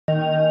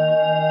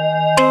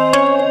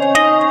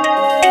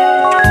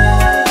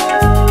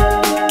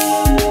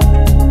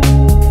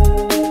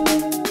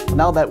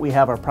now that we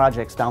have our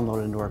projects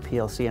downloaded into our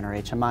PLC and our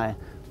HMI,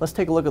 let's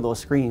take a look at those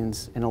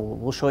screens and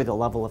we'll show you the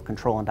level of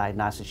control and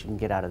diagnostics you can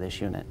get out of this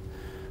unit.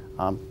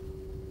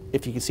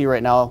 If you can see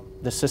right now,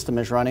 the system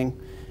is running.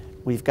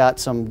 We've got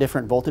some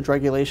different voltage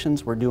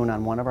regulations we're doing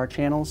on one of our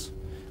channels.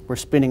 We're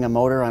spinning a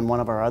motor on one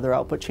of our other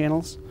output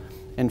channels.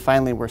 And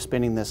finally, we're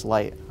spinning this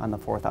light on the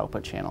fourth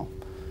output channel.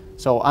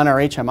 So on our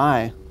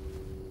HMI,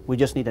 we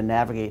just need to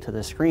navigate to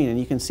the screen, and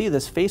you can see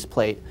this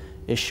faceplate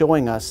is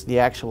showing us the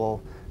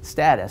actual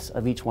status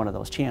of each one of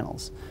those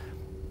channels.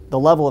 The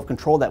level of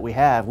control that we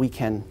have, we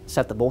can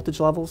set the voltage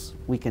levels,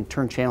 we can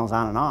turn channels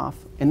on and off,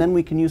 and then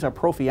we can use our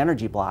Profi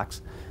energy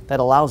blocks that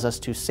allows us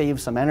to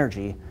save some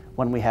energy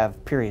when we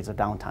have periods of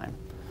downtime.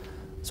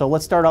 So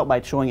let's start out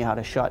by showing you how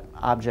to shut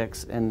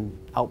objects and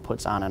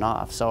outputs on and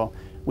off. So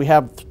we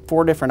have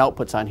 4 different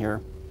outputs on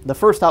here. The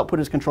first output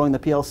is controlling the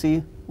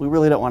PLC. We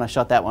really don't want to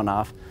shut that one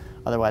off,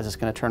 otherwise it's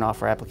going to turn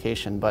off our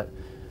application. But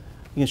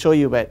we can show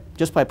you that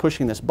just by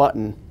pushing this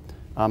button,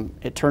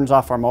 it turns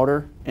off our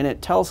motor, and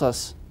it tells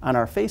us on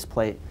our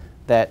faceplate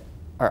that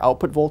our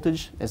output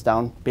voltage is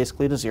down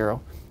basically to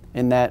 0,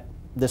 and that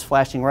this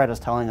flashing red is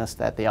telling us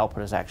that the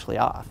output is actually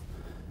off.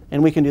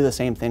 And we can do the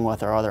same thing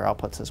with our other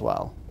outputs as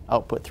well,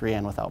 output 3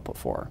 and with output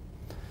 4.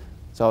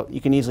 So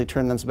you can easily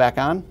turn them back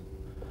on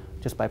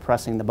just by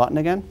pressing the button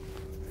again,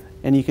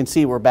 and you can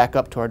see we're back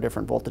up to our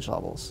different voltage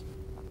levels.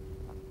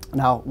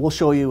 Now we'll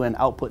show you in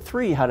output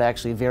 3 how to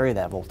actually vary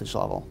that voltage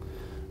level.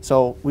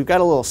 So we've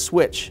got a little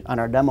switch on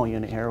our demo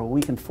unit here where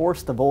we can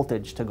force the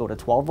voltage to go to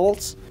 12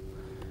 volts.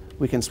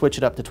 We can switch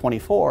it up to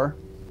 24,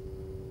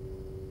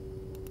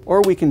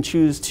 or we can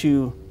choose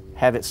to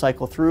have it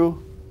cycle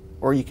through,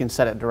 or you can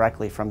set it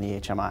directly from the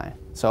HMI.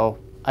 So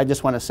I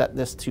just want to set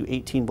this to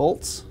 18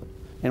 volts,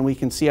 and we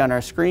can see on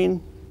our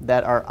screen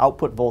that our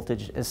output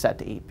voltage is set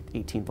to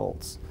 18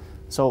 volts.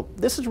 So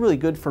this is really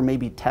good for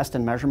maybe test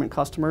and measurement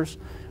customers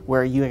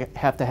where you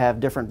have to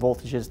have different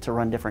voltages to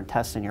run different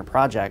tests in your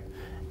project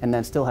and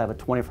then still have a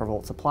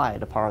 24-volt supply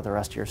to power the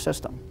rest of your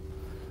system.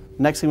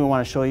 Next thing we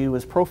want to show you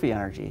is Profi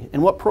energy.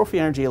 And what Profi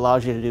energy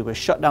allows you to do is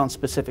shut down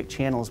specific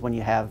channels when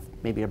you have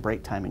maybe a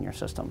break time in your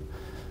system.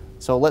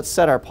 So let's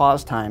set our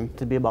pause time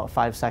to be about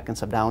 5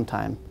 seconds of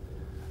downtime.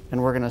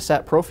 And we're going to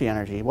set Profi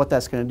energy. What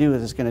that's going to do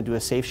is it's going to do a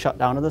safe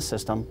shutdown of the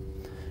system,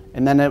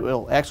 and then it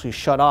will actually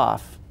shut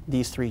off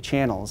these 3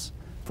 channels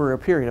for a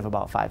period of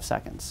about 5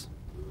 seconds.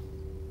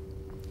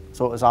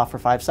 So it was off for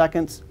 5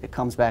 seconds, it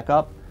comes back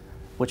up,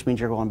 which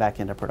means you're going back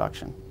into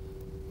production.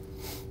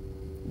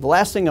 The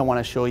last thing I want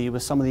to show you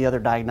is some of the other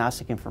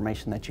diagnostic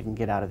information that you can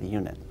get out of the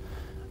unit.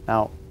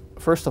 Now,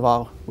 first of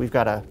all, we've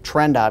got a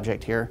trend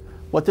object here.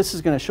 What this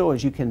is going to show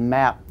is you can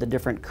map the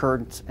different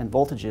currents and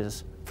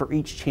voltages for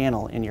each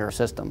channel in your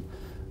system.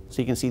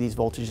 So you can see these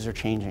voltages are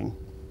changing.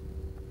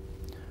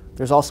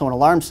 There's also an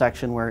alarm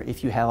section where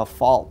if you have a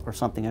fault or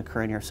something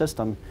occur in your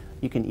system,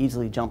 you can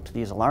easily jump to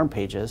these alarm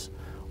pages,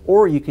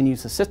 or you can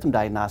use the system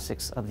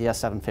diagnostics of the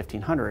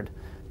S7-1500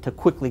 to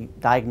quickly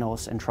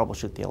diagnose and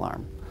troubleshoot the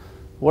alarm.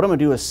 What I'm going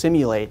to do is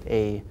simulate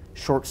a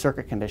short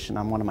circuit condition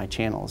on one of my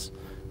channels.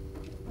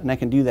 And I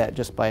can do that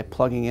just by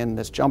plugging in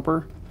this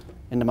jumper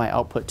into my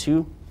output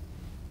 2.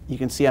 You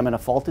can see I'm in a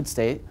faulted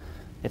state.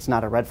 It's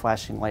not a red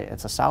flashing light,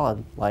 it's a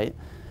solid light.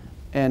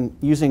 And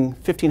using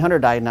 1500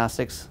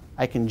 diagnostics,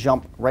 I can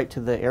jump right to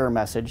the error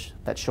message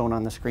that's shown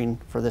on the screen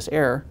for this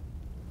error,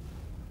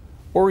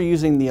 or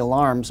using the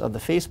alarms of the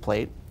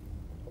faceplate,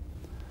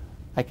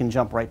 I can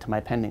jump right to my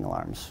pending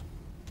alarms.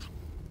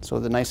 So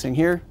the nice thing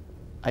here,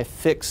 I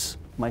fix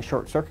my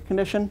short circuit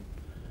condition,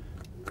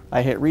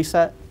 I hit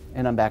reset,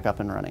 and I'm back up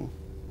and running.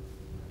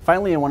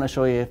 Finally, I want to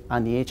show you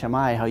on the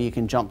HMI how you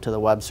can jump to the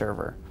web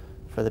server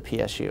for the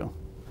PSU.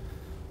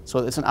 So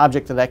it's an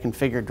object that I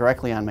configured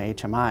directly on my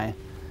HMI,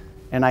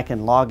 and I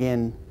can log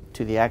in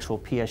to the actual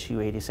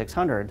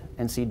PSU8600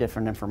 and see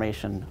different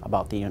information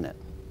about the unit.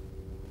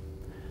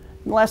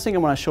 And the last thing I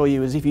want to show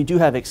you is if you do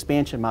have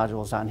expansion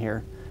modules on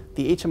here,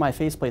 the HMI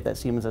faceplate that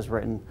Siemens has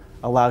written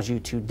allows you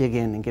to dig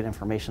in and get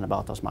information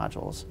about those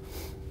modules.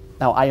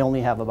 Now I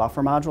only have a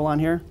buffer module on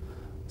here,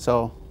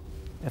 so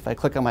if I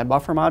click on my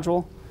buffer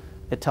module,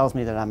 it tells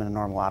me that I'm in a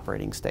normal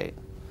operating state.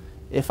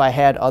 If I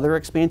had other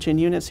expansion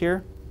units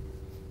here,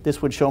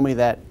 this would show me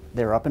that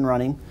they're up and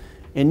running,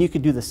 and you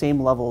could do the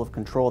same level of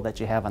control that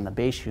you have on the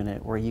base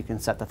unit where you can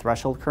set the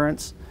threshold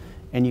currents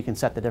and you can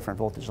set the different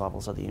voltage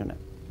levels of the unit.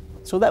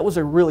 So that was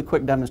a really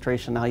quick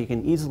demonstration on how you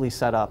can easily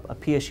set up a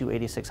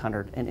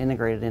PSU8600 and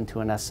integrate it into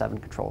an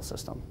S7 control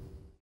system.